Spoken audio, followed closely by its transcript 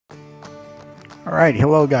Alright,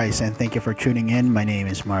 hello guys, and thank you for tuning in. My name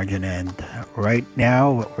is Margin, and right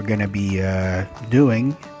now what we're going to be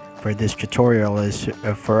doing for this tutorial is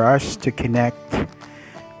for us to connect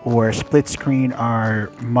or split screen our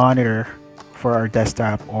monitor for our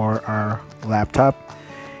desktop or our laptop.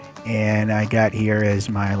 And I got here is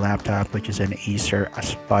my laptop, which is an Acer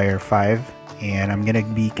Aspire 5, and I'm going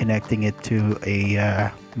to be connecting it to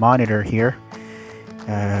a monitor here.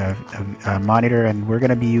 A monitor, and we're going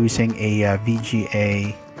to be using a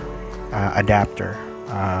VGA adapter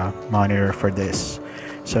monitor for this.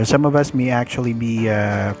 So some of us may actually be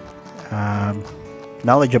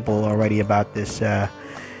knowledgeable already about this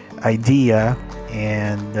idea,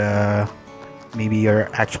 and maybe you're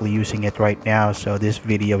actually using it right now, so this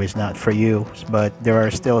video is not for you. But there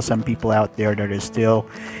are still some people out there that are still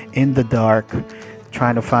in the dark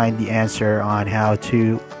trying to find the answer on how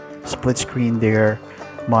to split screen their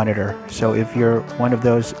monitor. So if you're one of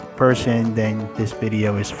those person, then this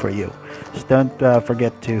video is for you. So don't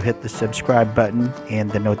forget to hit the subscribe button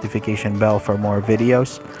and the notification bell for more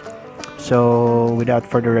videos. So without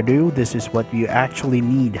further ado, this is what you actually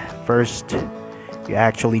need. First, you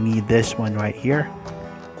actually need this one right here.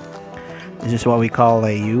 This is what we call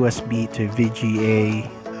a USB to VGA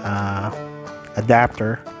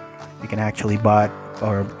adapter. You can actually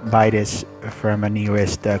buy this from a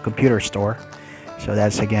nearest computer store. So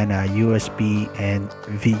that's again a USB and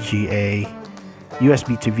VGA,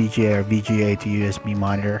 USB to VGA or VGA to USB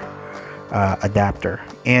monitor adapter.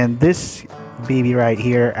 And this baby right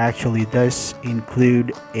here actually does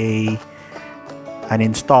include an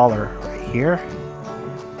installer right here.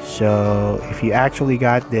 So if you actually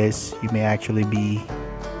got this, you may actually be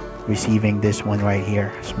receiving this one right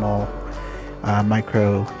here, small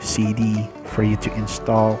micro CD for you to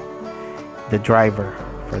install the driver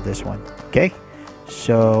for this one. Okay.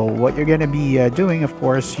 So what you're going to be doing, of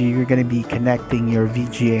course, you're going to be connecting your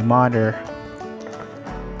VGA monitor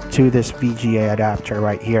to this VGA adapter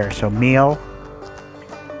right here. So male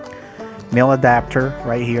adapter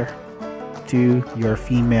right here to your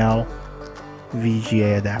female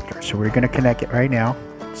VGA adapter. So we're going to connect it right now.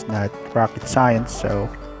 It's not rocket science, so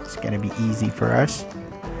it's going to be easy for us.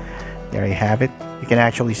 There you have it. You can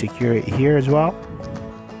actually secure it here as well,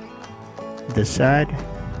 this side,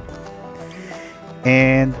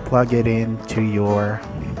 and plug it into your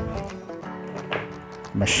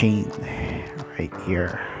machine right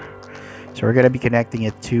here. So we're going to be connecting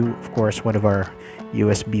it to, of course, one of our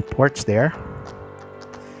USB ports there.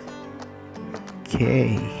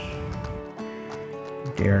 Okay,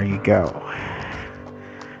 there you go.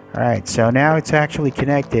 Alright, so now it's actually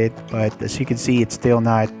connected, but as you can see, it's still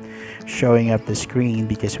not showing up the screen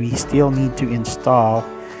because we still need to install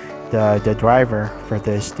the driver for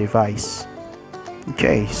this device.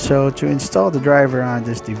 Okay, so to install the driver on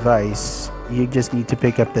this device, you just need to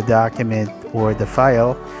pick up the document or the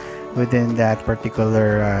file within that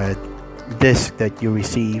particular disk that you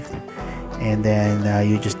received, and then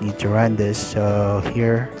you just need to run this. So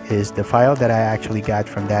here is the file that I actually got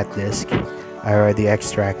from that disk. I already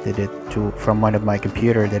extracted it from one of my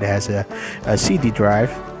computer that has a CD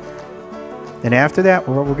drive. And after that,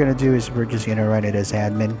 what we're going to do is we're just going to run it as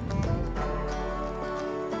admin.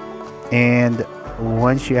 And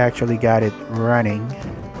once you actually got it running,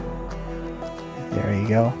 there you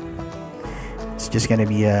go. It's just going to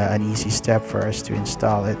be an easy step for us to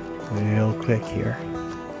install it real quick here.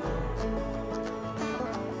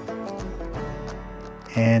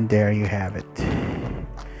 And there you have it.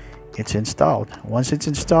 It's installed. Once it's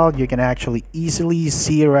installed, you can actually easily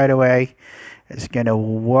see right away. It's going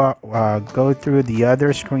to go through the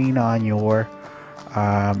other screen on your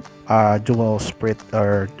dual split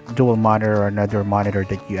or dual monitor or another monitor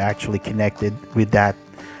that you actually connected with that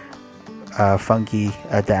funky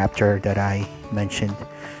adapter that I mentioned.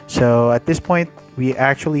 So at this point, we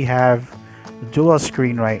actually have dual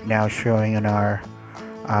screen right now showing on our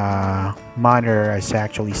monitor, as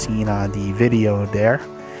actually seen on the video there.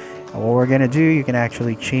 And what we're gonna do, you can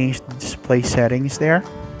actually change the display settings there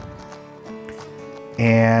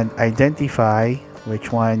and identify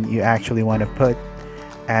which one you actually want to put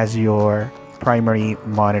as your primary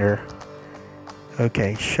monitor.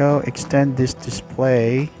 Okay, extend this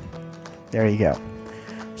display. There you go.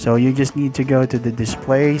 So you just need to go to the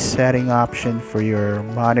display setting option for your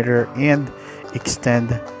monitor and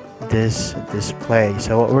extend this display.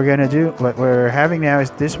 So what we're gonna do, what we're having now is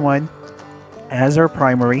this one as our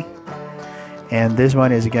primary, and this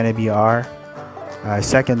one is gonna be our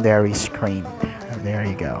secondary screen. There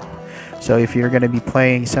you go. So if you're going to be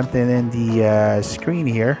playing something in the screen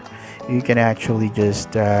here, you can actually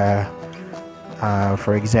just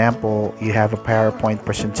For example, you have a PowerPoint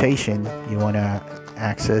presentation you want to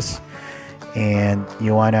access and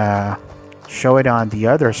you want to show it on the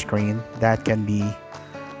other screen. That can be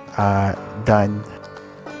done.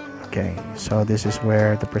 Okay, so this is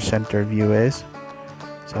where the presenter view is.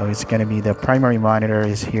 So it's going to be the primary monitor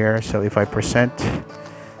is here. So if I present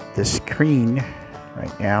the screen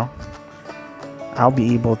right now, I'll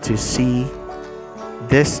be able to see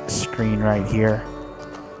this screen right here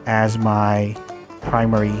as my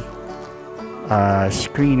primary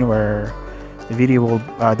screen, where the video will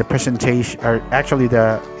the presentation, or actually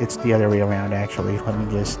it's the other way around. Actually, let me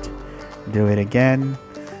just do it again.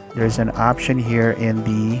 There's an option here in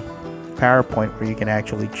the PowerPoint where you can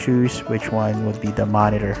actually choose which one would be the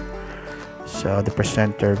monitor. So the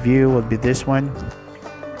presenter view will be this one.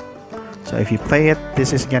 So if you play it,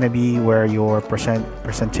 this is going to be where your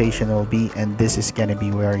presentation will be, and this is going to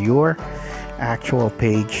be where your actual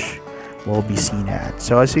page will be seen at.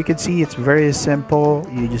 So as you can see, it's very simple.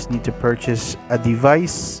 You just need to purchase a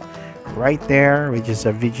device right there, which is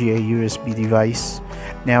a VGA USB device.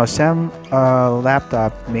 Now some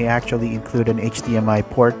laptop may actually include an HDMI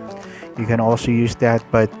port. You can also use that,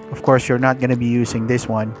 but of course you're not going to be using this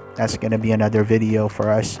one. That's going to be another video for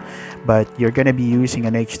us. But you're going to be using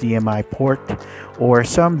an HDMI port, or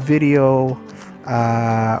some video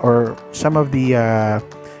or some of the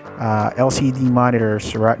LCD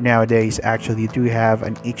monitors right nowadays actually do have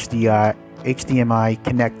an HDMI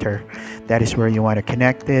connector. That is where you want to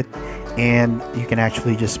connect it, and you can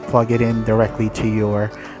actually just plug it in directly to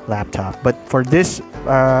your laptop. But for this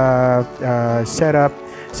setup,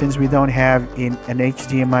 since we don't have an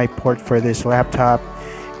HDMI port for this laptop,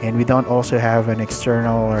 and we don't also have an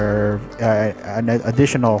external or an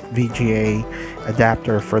additional VGA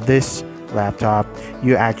adapter for this laptop,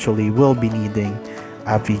 you actually will be needing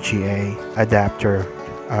a VGA adapter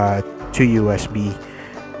to USB,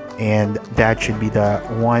 and that should be the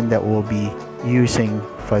one that we'll be using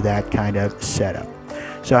for that kind of setup.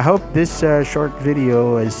 So I hope this short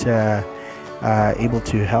video is able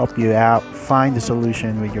to help you out find the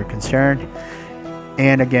solution with your concern.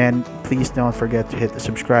 And again, please don't forget to hit the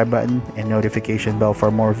subscribe button and notification bell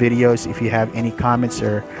for more videos. If you have any comments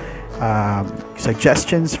or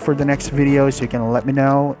suggestions for the next videos, you can let me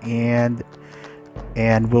know,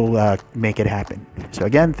 and we'll make it happen. So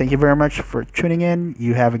again, thank you very much for tuning in.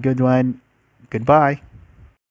 You have a good one. Goodbye.